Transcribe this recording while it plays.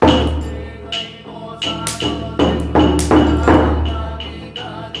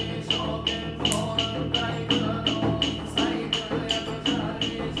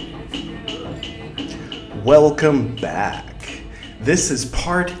Welcome back. This is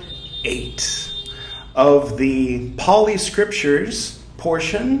part 8 of the Pāli Scriptures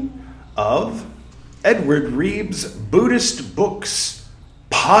portion of Edward Reeb's Buddhist Books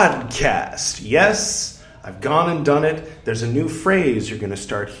podcast. Yes, I've gone and done it. There's a new phrase you're going to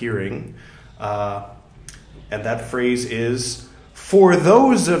start hearing, and that phrase is, for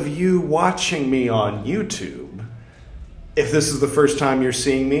those of you watching me on YouTube. If this is the first time you're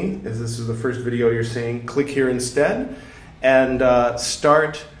seeing me, if this is the first video you're seeing, click here instead and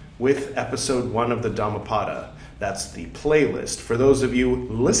start with episode 1 of the Dhammapada. That's the playlist. For those of you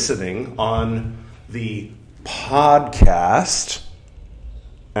listening on the podcast,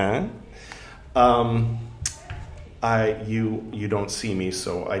 you don't see me,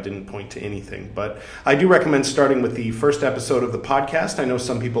 so I didn't point to anything. But I do recommend starting with the first episode of the podcast. I know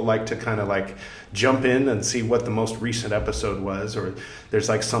some people like to kind of like jump in and see what the most recent episode was, or there's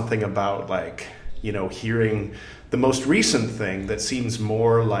like something about like, you know, hearing the most recent thing that seems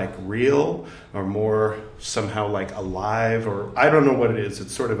more like real or more somehow like alive, or I don't know what it is.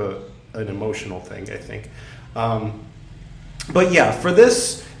 It's sort of an emotional thing, I think. But yeah, for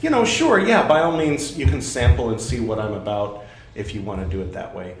this, you know, sure, yeah, by all means, you can sample and see what I'm about if you want to do it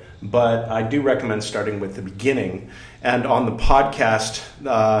that way. But I do recommend starting with the beginning. And on the podcast,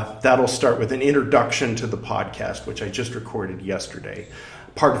 that'll start with an introduction to the podcast, which I just recorded yesterday,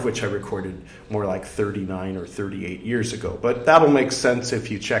 part of which I recorded more like 39 or 38 years ago. But that'll make sense if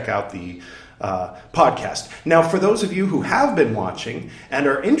you check out the podcast. Now, for those of you who have been watching and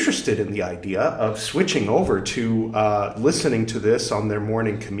are interested in the idea of switching over to listening to this on their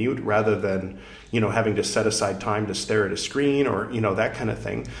morning commute rather than, you know, having to set aside time to stare at a screen or, you know, that kind of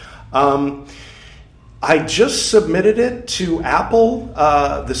thing, I just submitted it to Apple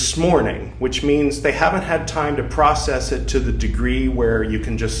this morning, which means they haven't had time to process it to the degree where you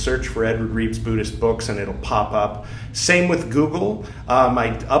can just search for Edward Reeb's Buddhist books and it'll pop up. Same with Google. I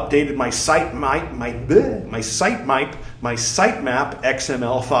updated my sitemap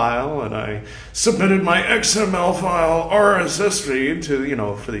XML file, and I submitted my XML file RSS feed to, you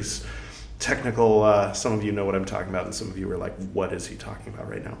know, for these technical, some of you know what I'm talking about, and some of you are like, what is he talking about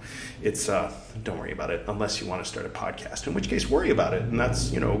right now? It's, don't worry about it, unless you want to start a podcast, in which case worry about it, and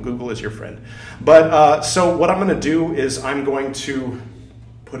that's, you know, Google is your friend. But, so what I'm going to do is I'm going to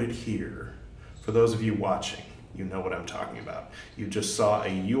put it here. For those of you watching, you know what I'm talking about. You just saw a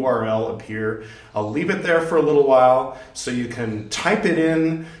URL appear. I'll leave it there for a little while so you can type it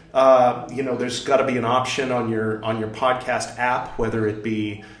in. You know, there's got to be an option on your podcast app, whether it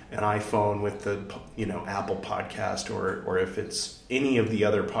be an iPhone with the, you know, Apple Podcast, or if it's any of the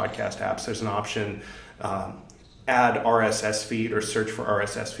other podcast apps, there's an option, add RSS feed or search for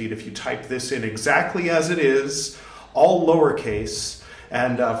RSS feed. If you type this in exactly as it is, all lowercase,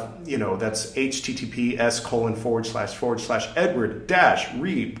 and, you know, that's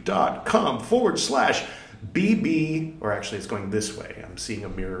https://edward-reeb.com/BB, or actually it's going this way. I'm seeing a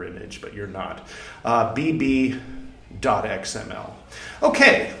mirror image, but you're not. BB.xml.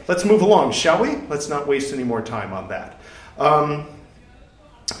 Okay, let's move along, shall we? Let's not waste any more time on that.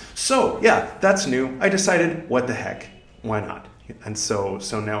 So, yeah, that's new. I decided, what the heck? Why not? And so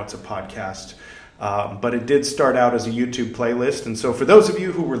now it's a podcast. But it did start out as a YouTube playlist. And so for those of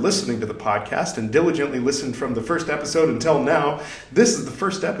you who were listening to the podcast and diligently listened from the first episode until now, this is the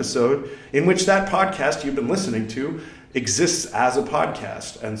first episode in which that podcast you've been listening to exists as a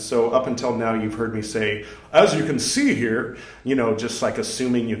podcast. And so up until now, you've heard me say, as you can see here, you know, just like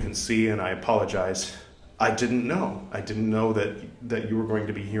assuming you can see, and I apologize. I didn't know that you were going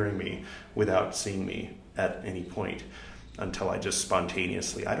to be hearing me without seeing me at any point. Until I just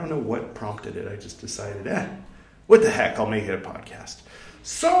spontaneously, I don't know what prompted it. I just decided, what the heck, I'll make it a podcast.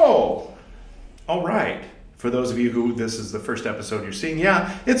 So, all right. For those of you who this is the first episode you're seeing,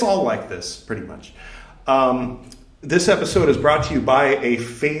 yeah, it's all like this, pretty much. This episode is brought to you by a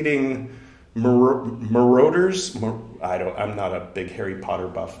fading Marauders. I'm not a big Harry Potter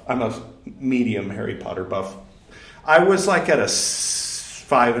buff. I'm a medium Harry Potter buff. I was like at a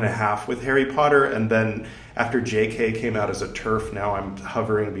 5.5 with Harry Potter, and then after JK came out as a TERF, now I'm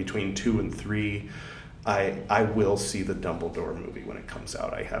hovering between 2 and 3. I will see the Dumbledore movie when it comes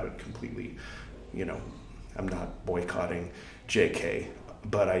out. I haven't completely, you know, I'm not boycotting JK,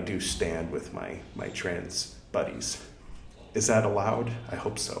 but I do stand with my trans buddies. Is that allowed? I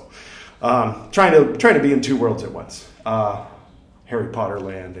hope so. Trying to be in two worlds at once. Harry Potter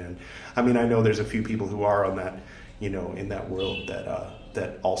land, and I mean, I know there's a few people who are on that, you know, in that world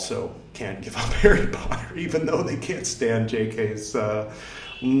that also can't give up Harry Potter, even though they can't stand JK's her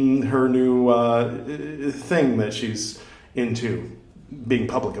new thing that she's into being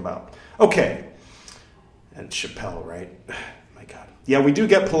public about. Okay, And Chappelle, right? My God. Yeah, we do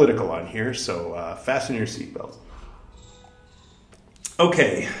get political on here, so fasten your seatbelts.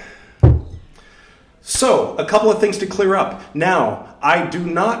 Okay. So, a couple of things to clear up. Now, I do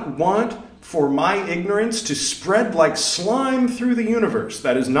not want for my ignorance to spread like slime through the universe.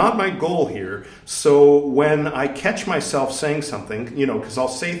 That is not my goal here. So when I catch myself saying something, because I'll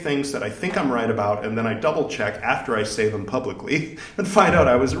say things that I think I'm right about, and then I double check after I say them publicly and find out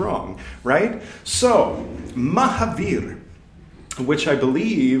I was wrong, right? So, Mahavir, which I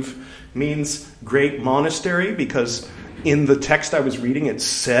believe means great monastery, because in the text I was reading, it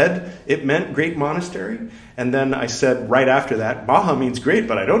said it meant great monastery. And then I said right after that, Maha means great,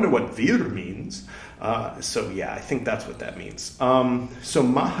 but I don't know what Vir means. So yeah, I think that's what that means. So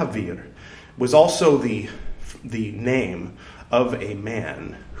Mahavir was also the name of a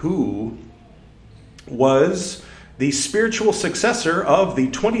man who was the spiritual successor of the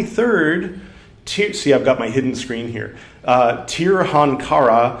 23rd, see, I've got my hidden screen here,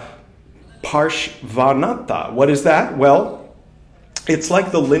 Tirthankara Parshvanatha. What is that? Well, it's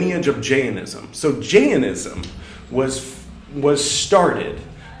like the lineage of Jainism. So Jainism was started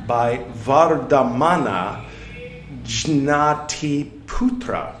by Vardhamana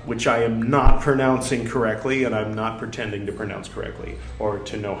Jnatiputra, which I am not pronouncing correctly, and I'm not pretending to pronounce correctly or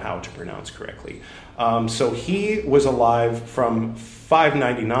to know how to pronounce correctly. So he was alive from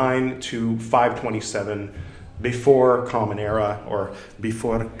 599 to 527 before Common Era, or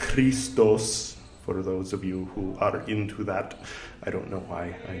before Christos, for those of you who are into that. I don't know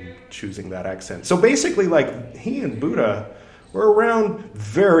why I'm choosing that accent. So basically, like, he and Buddha were around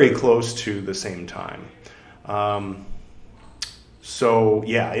very close to the same time. So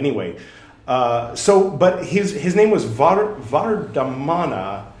yeah, anyway. But his name was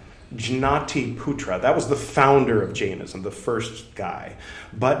Vardhamana Jnatiputra. That was the founder of Jainism, the first guy.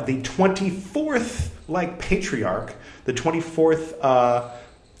 But the 24th, patriarch, the 24th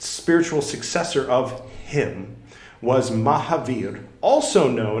spiritual successor of him was Mahavir, also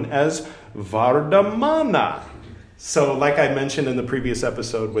known as Vardhamana. So, like I mentioned in the previous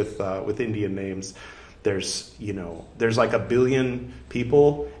episode with Indian names, there's like 1 billion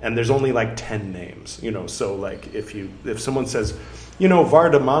people, and there's only 10 names. So if someone says,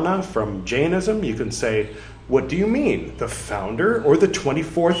 Vardhamana from Jainism, you can say, what do you mean? The founder or the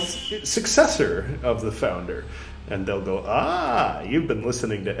 24th successor of the founder? And they'll go, you've been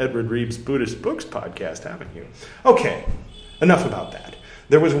listening to Edward Reeves' Buddhist Books podcast, haven't you? Okay, enough about that.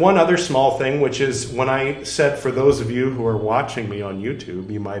 There was one other small thing, which is when I said, for those of you who are watching me on YouTube,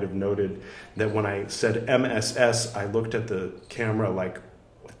 you might have noted that when I said MSS, I looked at the camera like,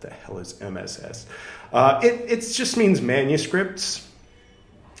 what the hell is MSS? It just means manuscripts.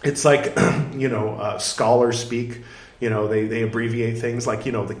 It's like, scholar speak. They abbreviate things like,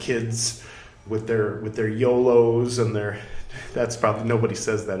 the kids with their YOLOs and that's probably, nobody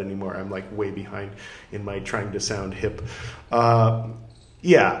says that anymore. I'm way behind in my trying to sound hip.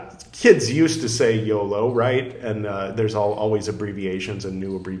 Yeah, kids used to say YOLO, right? And there's always abbreviations and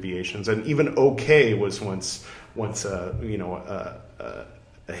new abbreviations. And even OK was once a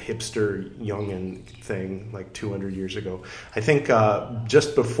hipster youngin thing 200 years ago. I think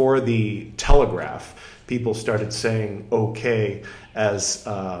just before the telegraph, people started saying OK as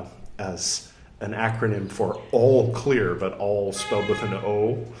an acronym for all clear, but all spelled with an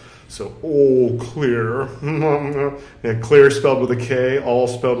O. So all clear. Yeah, clear spelled with a K, all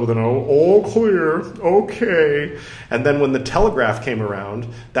spelled with an O. All clear. Okay. And then when the telegraph came around,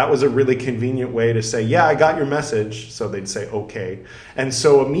 that was a really convenient way to say, yeah, I got your message. So they'd say okay. And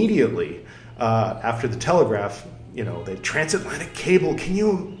so immediately after the telegraph, the transatlantic cable,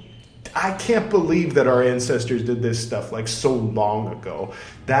 I can't believe that our ancestors did this stuff so long ago.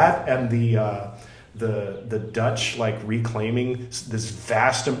 That and the Dutch reclaiming this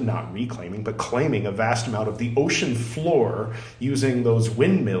claiming a vast amount of the ocean floor using those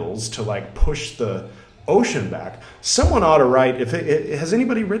windmills to push the ocean back. Someone ought to write, has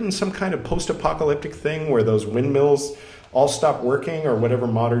anybody written some kind of post-apocalyptic thing where those windmills all stop working, or whatever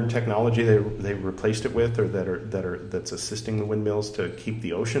modern technology they replaced it with, or that's assisting the windmills to keep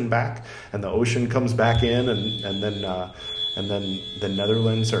the ocean back, and the ocean comes back in, and then the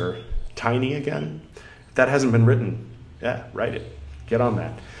Netherlands are tiny again? If that hasn't been written, yeah, write it. Get on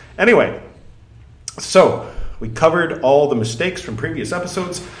that. Anyway, so we covered all the mistakes from previous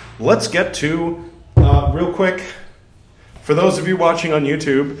episodes. Let's get to real quick For those of you watching on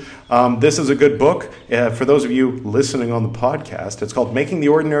YouTube, this is a good book. For those of you listening on the podcast, it's called Making the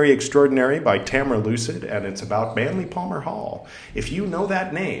Ordinary Extraordinary by Tamara Lucid, and it's about Manly Palmer Hall. If you know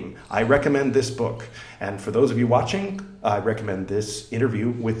that name, I recommend this book. And for those of you watching, I recommend this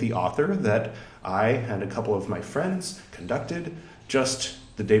interview with the author that I and a couple of my friends conducted just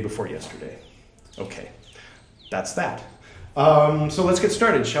the day before yesterday. Okay, that's that. So let's get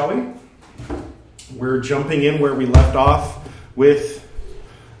started, shall we? We're jumping in where we left off with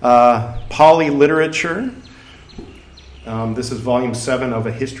Pāli Literature. This is Volume VII of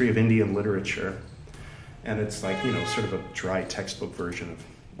A History of Indian Literature. And it's like, sort of a dry textbook version of,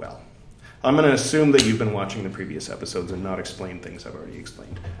 I'm going to assume that you've been watching the previous episodes and not explain things I've already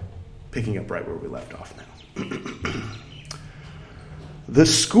explained. Picking up right where we left off now. The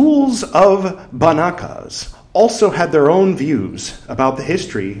schools of Banakas also had their own views about the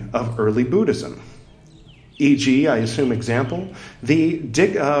history of early Buddhism. E.g., I assume example,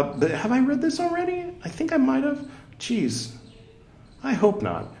 have I read this already? I think I might have. Jeez, I hope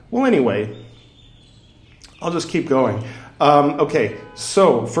not. Well, anyway, I'll just keep going. Okay,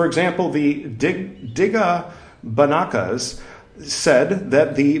 so, for example, the Digha Banakas said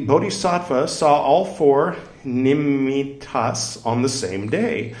that the Bodhisattva saw all four nimittas on the same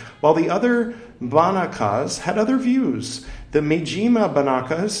day, while the other Banakas had other views. The Majjhima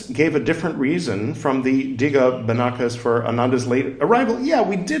Banakas gave a different reason from the Digha Banakas for Ananda's late arrival. Yeah,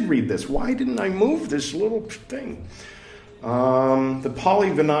 we did read this. Why didn't I move this little thing? The Pali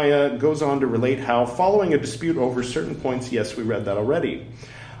Vinaya goes on to relate how, following a dispute over certain points, yes, we read that already.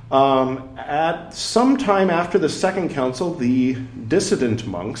 At some time after the Second Council, the dissident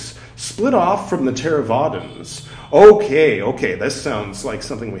monks split off from the Theravadins. Okay, this sounds like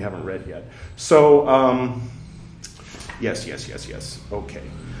something we haven't read yet. So, yes. Okay.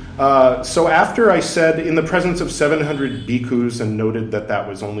 So after I said, in the presence of 700 bhikkhus, and noted that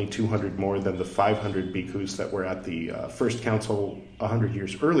was only 200 more than the 500 bhikkhus that were at the first council 100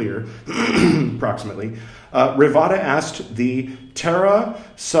 years earlier, approximately, Rivada asked the Thera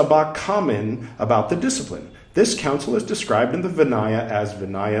Sabakamin about the discipline. This council is described in the Vinaya as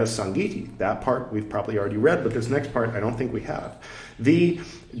Vinaya Sangiti. That part we've probably already read, but this next part I don't think we have. The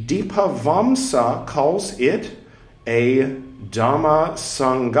Dipavamsa calls it a Dhamma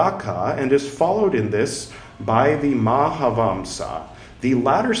Sangaka and is followed in this by the Mahavamsa. The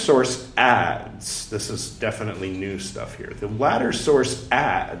latter source adds, this is definitely new stuff here, the latter source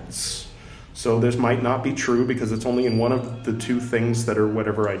adds, so this might not be true because it's only in one of the two things that are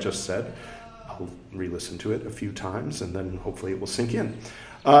whatever I just said. I'll re-listen to it a few times and then hopefully it will sink in.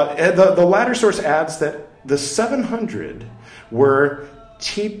 The latter source adds that the 700 were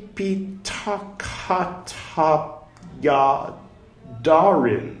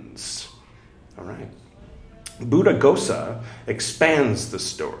Tipitakayadarins. All right. Buddhaghosa expands the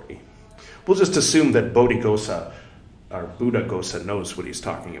story. We'll just assume that Buddhaghosa knows what he's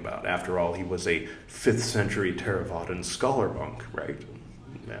talking about. After all, he was a 5th century Theravadan scholar monk, right?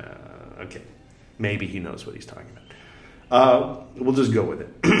 Okay. Maybe he knows what he's talking about. We'll just go with it.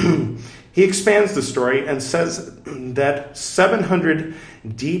 He expands the story and says that 700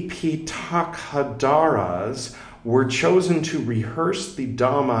 Dipitakayadas were chosen to rehearse the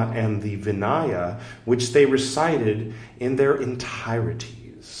Dhamma and the Vinaya, which they recited in their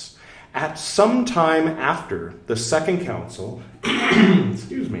entireties. At some time after the Second Council, the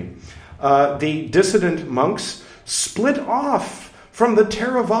dissident monks split off from the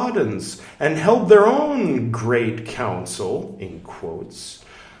Theravadins and held their own great council, in quotes,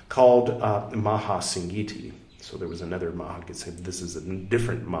 called Mahasangiti. So there was another Mahasangiti. This is a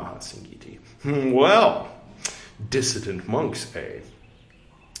different Mahasangiti. Well, dissident monks,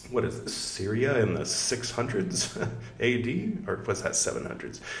 what is this, Syria in the 600s AD? Or was that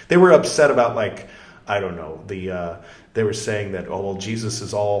 700s? They were upset about, they were saying that, Jesus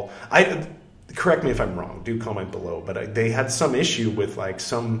is all... Correct me if I'm wrong, do comment below, but they had some issue with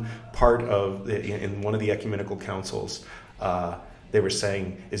some part of, in one of the ecumenical councils, they were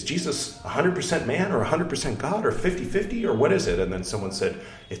saying, is Jesus 100% man or 100% God or 50-50 or what is it? And then someone said,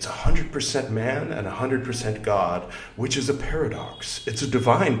 it's 100% man and 100% God, which is a paradox. It's a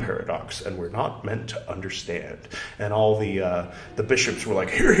divine paradox, and we're not meant to understand. And all the bishops were like,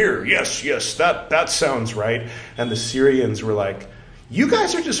 here, yes, that sounds right. And the Syrians were like, you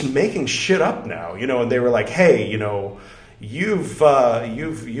guys are just making shit up now, and they were like, hey, you've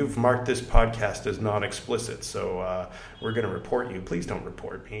marked this podcast as non-explicit, so we're going to report you. Please don't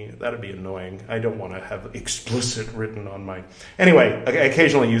report me. That'd be annoying. I don't want to have explicit written on my... Anyway, I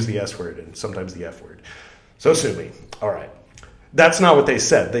occasionally use the S word and sometimes the F word. So sue me. All right. That's not what they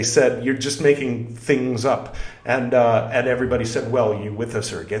said. They said, you're just making things up. And everybody said, well, you with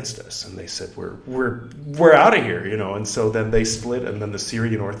us or against us? And they said, we're out of here, And so then they split, and then the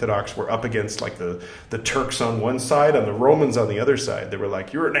Syrian Orthodox were up against like the Turks on one side and the Romans on the other side. They were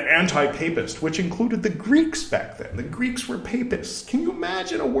like, you're an anti-papist, which included the Greeks back then. The Greeks were papists. Can you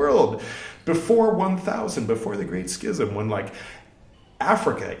imagine a world before 1000, before the Great Schism, when like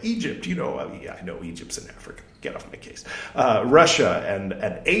Africa, Egypt, I know Egypt's in Africa. Get off my case. Russia and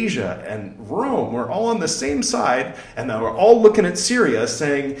Asia and Rome were all on the same side, and they were all looking at Syria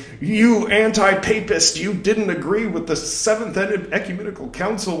saying, you anti-papist, you didn't agree with the Seventh Ecumenical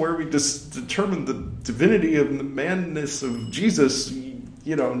Council where we just determined the divinity of the manness of Jesus,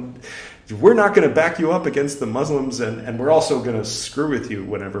 we're not going to back you up against the Muslims, and we're also going to screw with you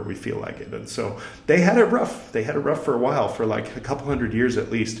whenever we feel like it. And so they had it rough. They had it rough for a while, for like a couple hundred years at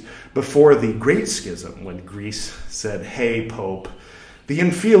least, before the Great Schism, when Greece said, hey, Pope, the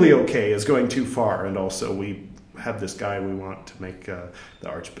infilioque is going too far, and also we have this guy we want to make the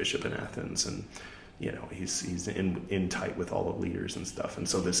Archbishop in Athens, and he's in tight with all the leaders and stuff. And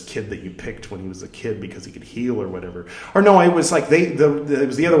so this kid that you picked when he was a kid because he could heal or whatever. Or no, it was like it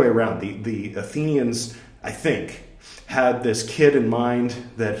was the other way around. The Athenians, I think, had this kid in mind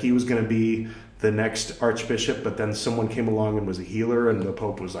that he was going to be the next archbishop, but then someone came along and was a healer, and the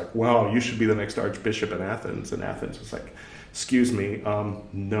Pope was like, wow, you should be the next archbishop in Athens. And Athens was like, excuse me,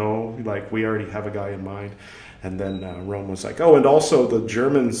 no, like we already have a guy in mind. And then Rome was like, oh, and also the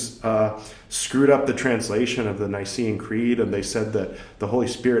Germans screwed up the translation of the Nicene Creed, and they said that the Holy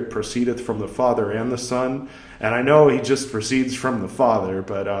Spirit proceedeth from the Father and the Son. And I know he just proceeds from the Father,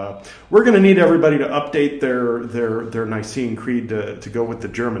 but we're going to need everybody to update their Nicene Creed to go with the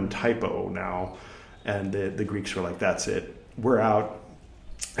German typo now. And the Greeks were like, that's it, we're out,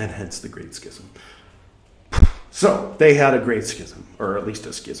 and hence the Great Schism. So they had a Great Schism, or at least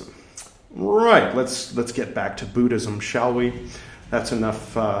a schism. Right, let's get back to Buddhism, shall we? That's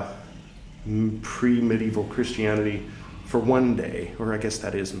enough pre-medieval Christianity for one day, or I guess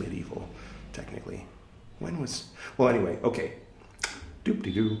that is medieval, technically. Anyway, okay.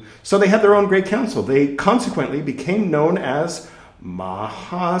 Doop-de-doo. So they had their own great council. They consequently became known as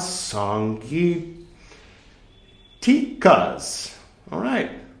Mahasangitikas. All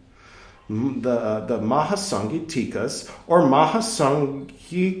right. The Mahasangitikas, or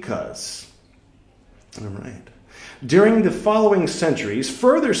Mahasangikas. All right. During the following centuries,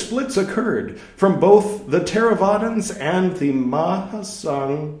 further splits occurred from both the Theravadins and the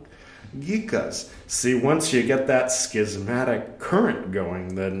Mahasangikas. See, once you get that schismatic current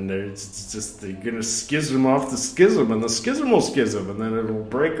going, then it's just you're going to schism off the schism, and the schism will schism, and then it'll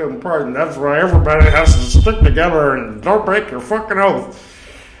break them apart, and that's why everybody has to stick together and don't break your fucking oath.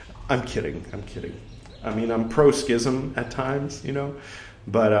 I'm kidding. I mean, I'm pro-schism at times,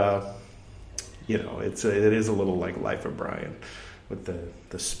 but, it is a little like Life of Brian with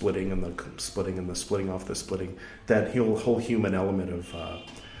the splitting and the splitting and the splitting off the splitting, that whole human element of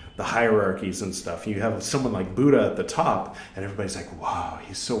the hierarchies and stuff. You have someone like Buddha at the top, and everybody's like, wow,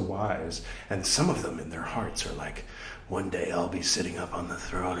 he's so wise. And some of them in their hearts are like, one day I'll be sitting up on the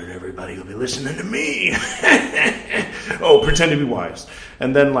throne and everybody will be listening to me. Oh, pretend to be wise.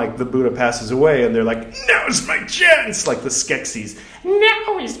 And then like the Buddha passes away and they're like, now's my chance. Like the Skeksis,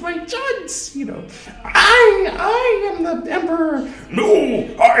 now is my chance. I am the emperor. No,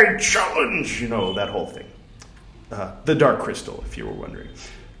 I challenge. That whole thing. The Dark Crystal, if you were wondering.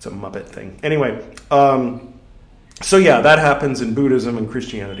 It's a Muppet thing. Anyway, so yeah, that happens in Buddhism and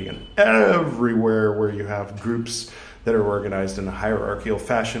Christianity and everywhere where you have groups that are organized in a hierarchical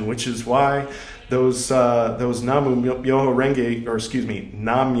fashion, which is why those Nam Myoho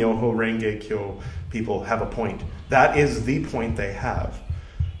Renge Kyo people have a point. That is the point they have.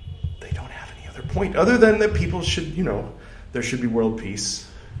 They don't have any other point other than that people should, there should be world peace.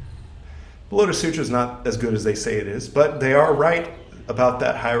 The Lotus Sutra is not as good as they say it is, but they are right about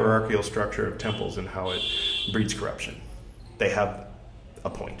that hierarchical structure of temples and how it breeds corruption. They have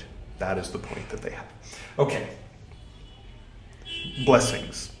a point. That is the point that they have. Okay.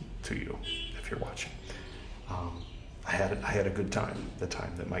 Blessings to you if you're watching. I had a good time the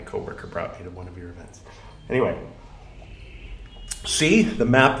time that my coworker brought me to one of your events. Anyway, see, the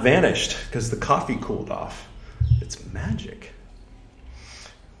map vanished because the coffee cooled off. It's magic.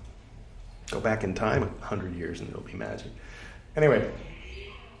 Go back in time 100 years and it'll be magic. Anyway,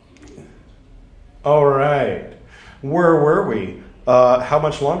 all right. Where were we? How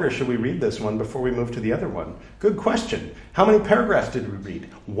much longer should we read this one before we move to the other one? Good question. How many paragraphs did we read?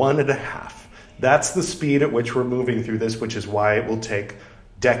 1.5. That's the speed at which we're moving through this, which is why it will take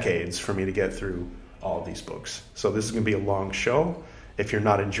decades for me to get through all of these books. So this is going to be a long show. If you're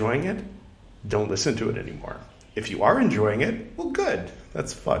not enjoying it, don't listen to it anymore. If you are enjoying it, well, good.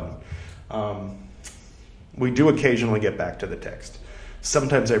 That's fun. We do occasionally get back to the text.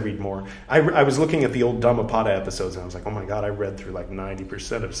 Sometimes I read more. I was looking at the old Dhammapada episodes, and I was like, oh my God, I read through like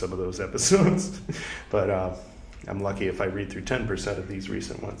 90% of some of those episodes. But I'm lucky if I read through 10% of these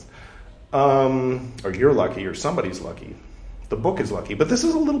recent ones. Or you're lucky, or somebody's lucky. The book is lucky. But this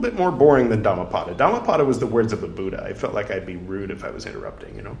is a little bit more boring than Dhammapada. Dhammapada was the words of the Buddha. I felt like I'd be rude if I was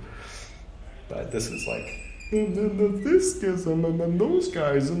interrupting, you know. But this is like, and then this schism, and then those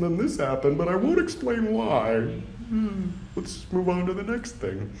guys, and then this happened, but I won't explain why. Let's move on to the next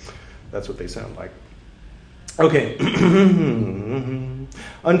thing. That's what they sound like. Okay.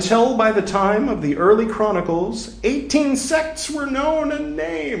 Until by the time of the early chronicles, 18 sects were known and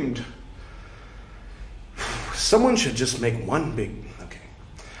named. Someone should just make one big... Okay.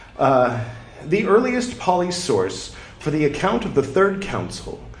 The earliest Pāli source for the account of the Third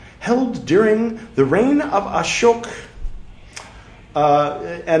Council, held during the reign of Ashoka,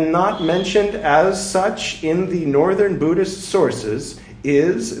 and not mentioned as such in the northern Buddhist sources,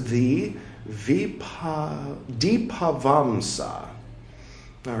 is the Dipavamsa.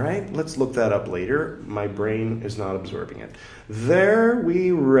 All right, let's look that up later. My brain is not absorbing it. There we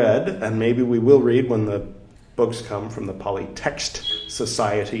read, and maybe we will read when the books come from the Pāli Text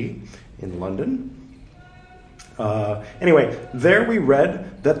Society in London. Anyway, there we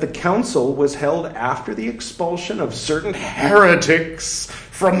read that the council was held after the expulsion of certain heretics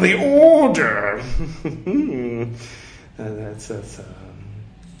from the order.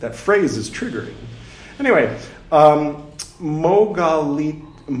 That phrase is triggering. Anyway,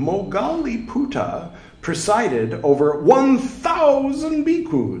 Mogaliputta presided over 1,000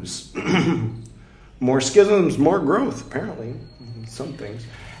 bhikkhus. More schisms, more growth, apparently. Some things.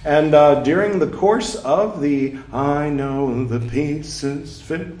 And during the course of the I know the pieces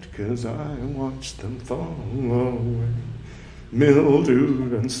fit because I watched them fall away,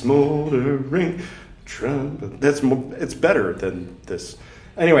 mildewed and smoldering trumpet. It's better than this.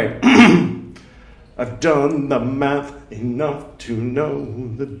 Anyway, I've done the math enough to know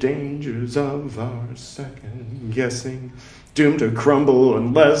the dangers of our second guessing, doomed to crumble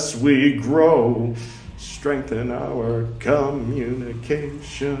unless we grow. Strengthen our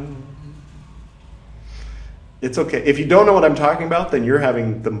communication. It's okay. If you don't know what I'm talking about, then you're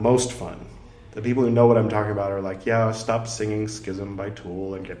having the most fun. The people who know what I'm talking about are like, yeah, stop singing Schism by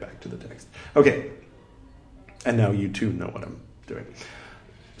Tool and get back to the text. Okay. And now you too know what I'm doing.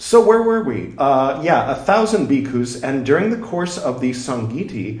 So where were we? 1,000 bhikkhus, and during the course of the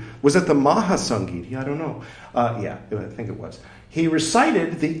Sangiti, was it the Mahasangiti? I don't know. I think it was. He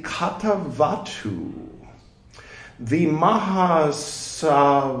recited the Katavatu. The Mahavamsa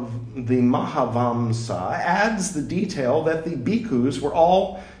adds the detail that the bhikkhus were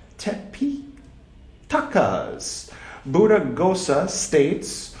all Tepitakas. Buddhaghosa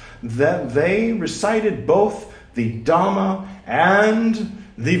states that they recited both the Dhamma and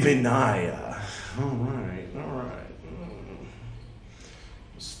the Vinaya. All right.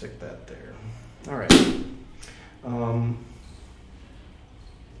 Stick that there. All right.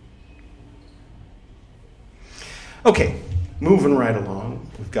 Okay, moving right along.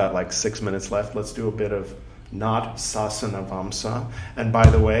 We've got like 6 minutes left. Let's do a bit of not Sasanavamsa. And by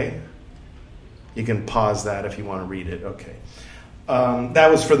the way, you can pause that if you want to read it. Okay.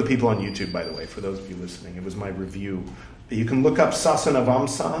 That was for the people on YouTube, by the way, for those of you listening. It was my review. You can look up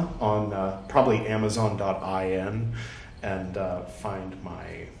Sasanavamsa on probably Amazon.in and find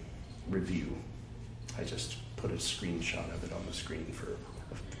my review. I just put a screenshot of it on the screen for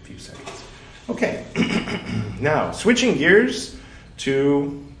a few seconds. Okay, now switching gears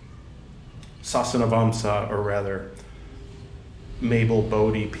to Sasanavamsa, or rather Mabel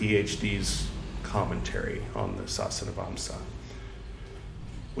Bodie, PhD's commentary on the Sasanavamsa,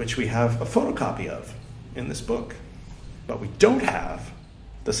 which we have a photocopy of in this book. But we don't have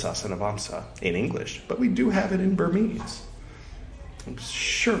the Sasanavamsa in English, but we do have it in Burmese. I'm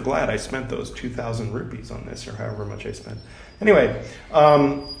sure glad I spent those 2,000 rupees on this, or however much I spent. Anyway,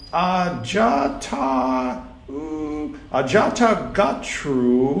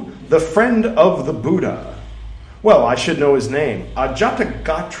 Ajatagatru, the friend of the Buddha. Well, I should know his name.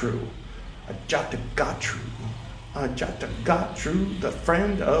 Ajatagatru, the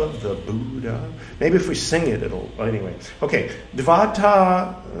friend of the Buddha. Maybe if we sing it, it'll... Anyway. Okay.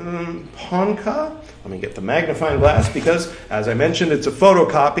 Dvata Ponka. Let me get the magnifying glass because, as I mentioned, it's a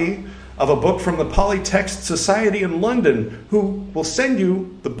photocopy of a book from the Pāli Text Society in London, who will send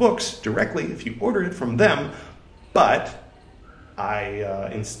you the books directly if you order it from them. But I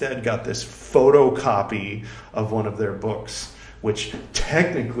instead got this photocopy of one of their books, which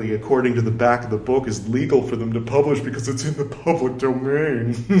technically, according to the back of the book, is legal for them to publish because it's in the public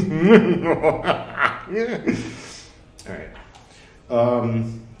domain. All right.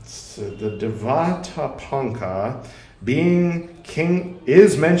 So the Devatapanka, being king,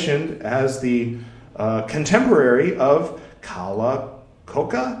 is mentioned as the contemporary of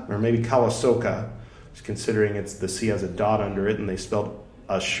Kalakoka, or maybe Kalasoka, considering it's the C has a dot under it, and they spelled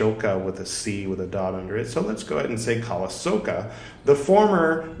Ashoka with a C with a dot under it. So let's go ahead and say Kalasoka, the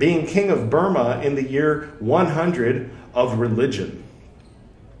former being king of Burma in the year 100 of religion,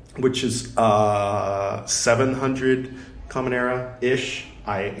 which is 700 Common Era-ish,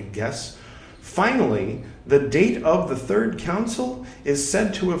 I guess. Finally, the date of the Third Council is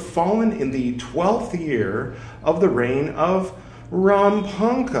said to have fallen in the 12th year of the reign of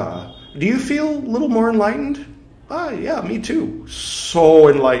Rampunka. Do you feel a little more enlightened? Yeah, me too. So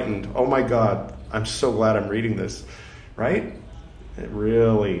enlightened. Oh my God. I'm so glad I'm reading this. Right? It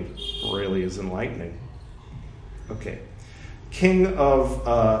really, really is enlightening. Okay. King of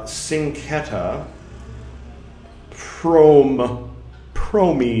Sinketa, Prom,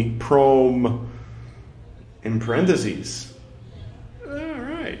 in parentheses. All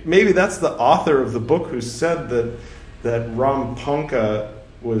right. Maybe that's the author of the book who said that Rampunka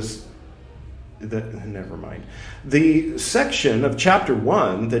was... Never mind. The section of chapter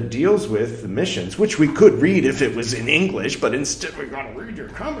 1 that deals with the missions, which we could read if it was in English, but instead we're going to read your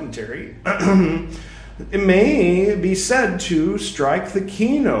commentary, it may be said to strike the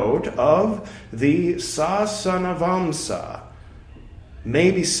keynote of the Sasanavamsa. May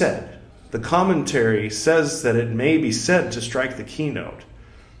be said. The commentary says that it may be said to strike the keynote.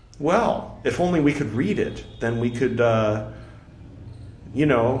 Well, if only we could read it, then we could,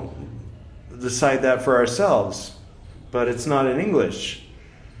 decide that for ourselves. But it's not in English.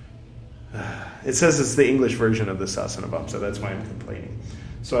 It says it's the English version of the Sasanavamsa. That's why I'm complaining.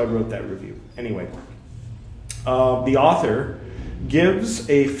 So I wrote that review. Anyway, the author gives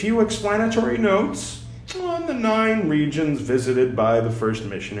a few explanatory notes on the 9 regions visited by the first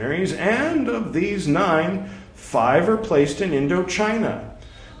missionaries, and of these 9, 5 are placed in Indochina.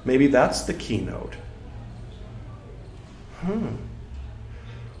 Maybe that's the keynote.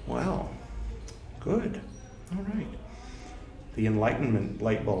 Well, good. All right. The enlightenment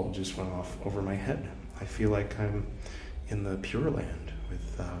light bulb just went off over my head. I feel like I'm in the Pure Land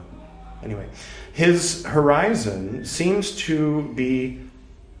with... Anyway, his horizon seems to be...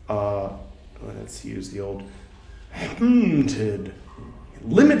 let's use the old... Limited.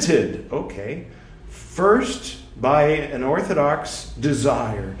 Okay. First, by an orthodox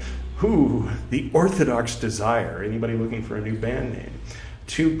desire. The orthodox desire. Anybody looking for a new band name?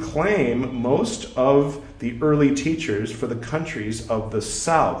 To claim most of the early teachers for the countries of the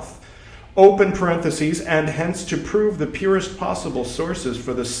South, open parentheses, and hence to prove the purest possible sources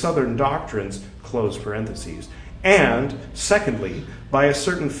for the Southern doctrines, close parentheses, and, secondly, by a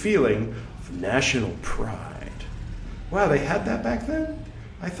certain feeling of national pride. Wow, they had that back then?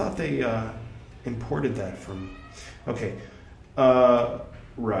 I thought they imported that from... Okay,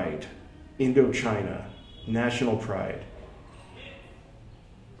 right. Indochina, national pride.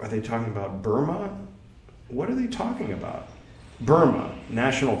 Are they talking about Burma? What are they talking about? Burma,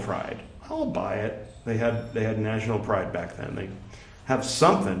 national pride. I'll buy it. They had national pride back then. They have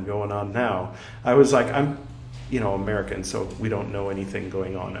something going on now. I was like, I'm, American, so we don't know anything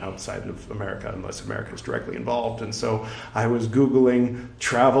going on outside of America unless America is directly involved. And so I was Googling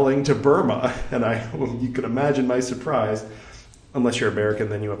traveling to Burma, and you can imagine my surprise. Unless you're American,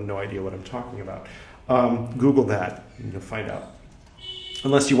 then you have no idea what I'm talking about. Google that, and you'll find out.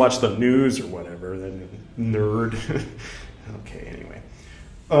 Unless you watch the news or whatever, then nerd. Okay, anyway.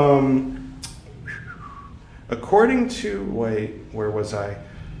 According to... Wait, where was I?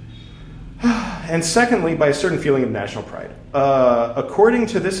 And secondly, by a certain feeling of national pride. According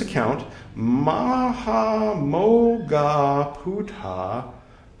to this account, Mahamogaputta,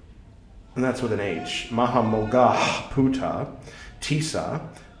 and that's with an H, Mahamogaputta, Tisa,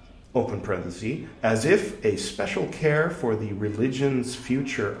 open parenthesis, as if a special care for the religion's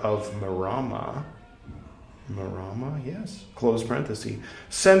future of Marama, yes, close parenthesis,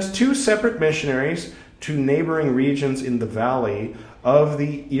 sent 2 separate missionaries to neighboring regions in the valley of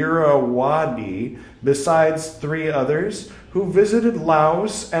the Irrawaddy, besides 3 others who visited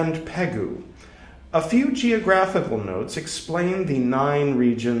Laos and Pegu. A few geographical notes explain the 9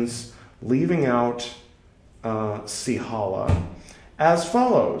 regions, leaving out Sihala, as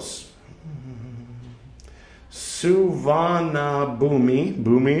follows. Suvarnabhumi,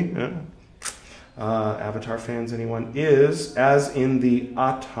 Avatar fans, anyone, is, as in the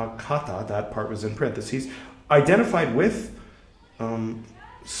Atakatha, that part was in parentheses, identified with SND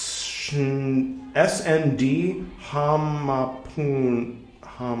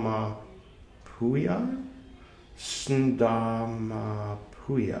Hamapuya?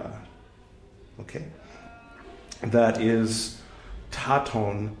 Sndamapuya. Okay? That is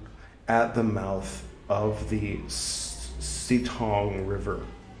Taton at the mouth of the Sitong River.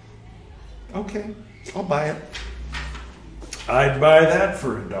 Okay, I'll buy it. I'd buy that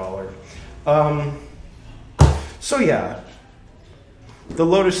for $1. So yeah, the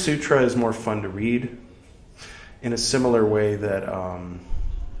Lotus Sutra is more fun to read in a similar way that I'm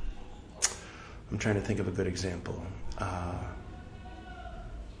trying to think of a good example.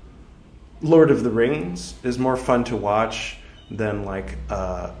 Lord of the Rings is more fun to watch than like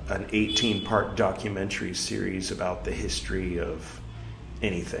an 18-part documentary series about the history of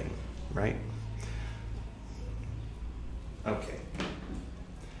anything, right? Okay. I'm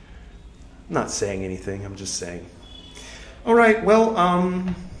not saying anything, I'm just saying. All right,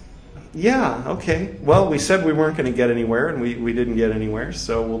 well, yeah, okay. Well, we said we weren't going to get anywhere, and we didn't get anywhere,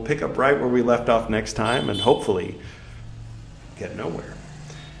 so we'll pick up right where we left off next time and hopefully get nowhere.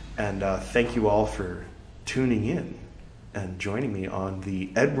 And thank you all for tuning in and joining me on the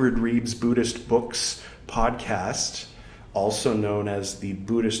Edward Reeves Buddhist Books podcast, also known as the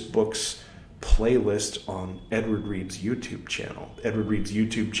Buddhist Books playlist on Edward Reeves' YouTube channel. Edward Reeves'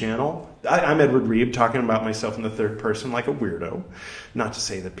 YouTube channel. I'm Edward Reeves, talking about myself in the third person like a weirdo. Not to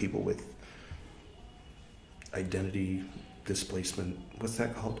say that people with identity displacement, what's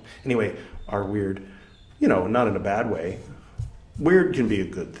that called? Anyway, are weird. You know, not in a bad way. Weird can be a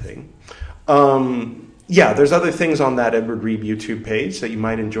good thing. Yeah, there's other things on that Edward Reeves YouTube page that you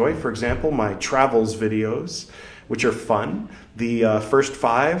might enjoy. For example, my travels videos, which are fun. The first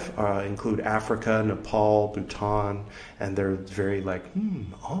 5 include Africa, Nepal, Bhutan, and they're very like,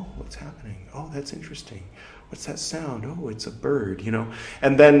 oh, what's happening? Oh, that's interesting. What's that sound? Oh, it's a bird, you know.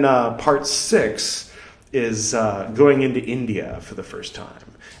 And then part 6 is going into India for the first time.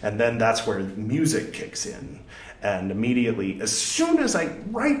 And then that's where music kicks in. And immediately, as soon as I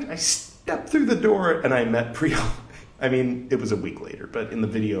stepped through the door and I met Priya. I mean, it was a week later, but in the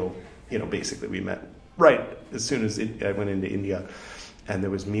video, you know, basically we met right as soon as I went into India, and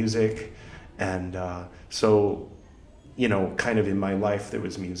there was music, and so, you know, kind of in my life there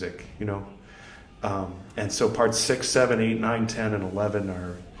was music, you know, and so parts 6, 7, 8, 9, 10, and 11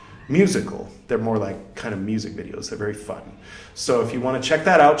 are musical. They're more like kind of music videos. They're very fun. So if you want to check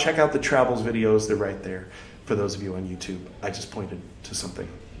that out, check out the travels videos. They're right there for those of you on YouTube. I just pointed to something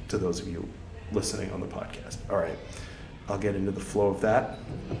to those of you listening on the podcast. All right, I'll get into the flow of that.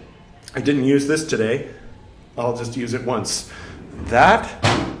 I didn't use this today. I'll just use it once. That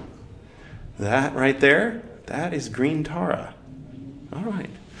right there, that is green Tara. All right.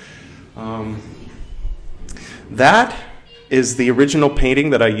 That is the original painting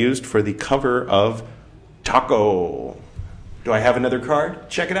that I used for the cover of Taco. Do I have another card?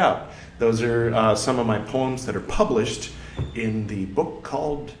 Check it out. Those are some of my poems that are published in the book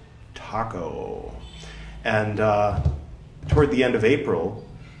called Taco. And toward the end of April,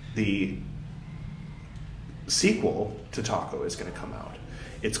 the sequel to Taco is going to come out.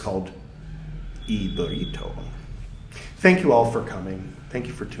 It's called E Burrito. Thank you all for coming. Thank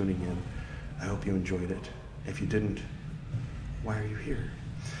you for tuning in. I hope you enjoyed it. If you didn't, why are you here?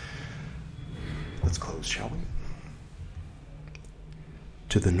 Let's close, shall we?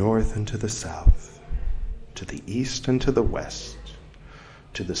 To the north and to the south, to the east and to the west,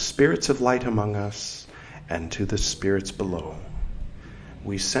 to the spirits of light among us and to the spirits below,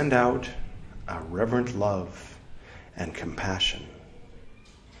 we send out our reverent love and compassion.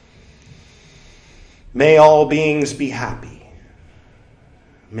 May all beings be happy.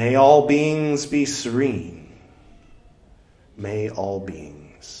 May all beings be serene. May all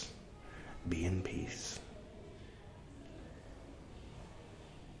beings be in peace.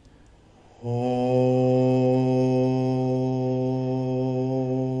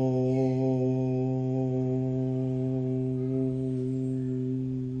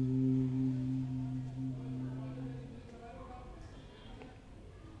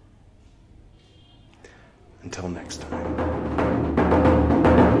 Until next time.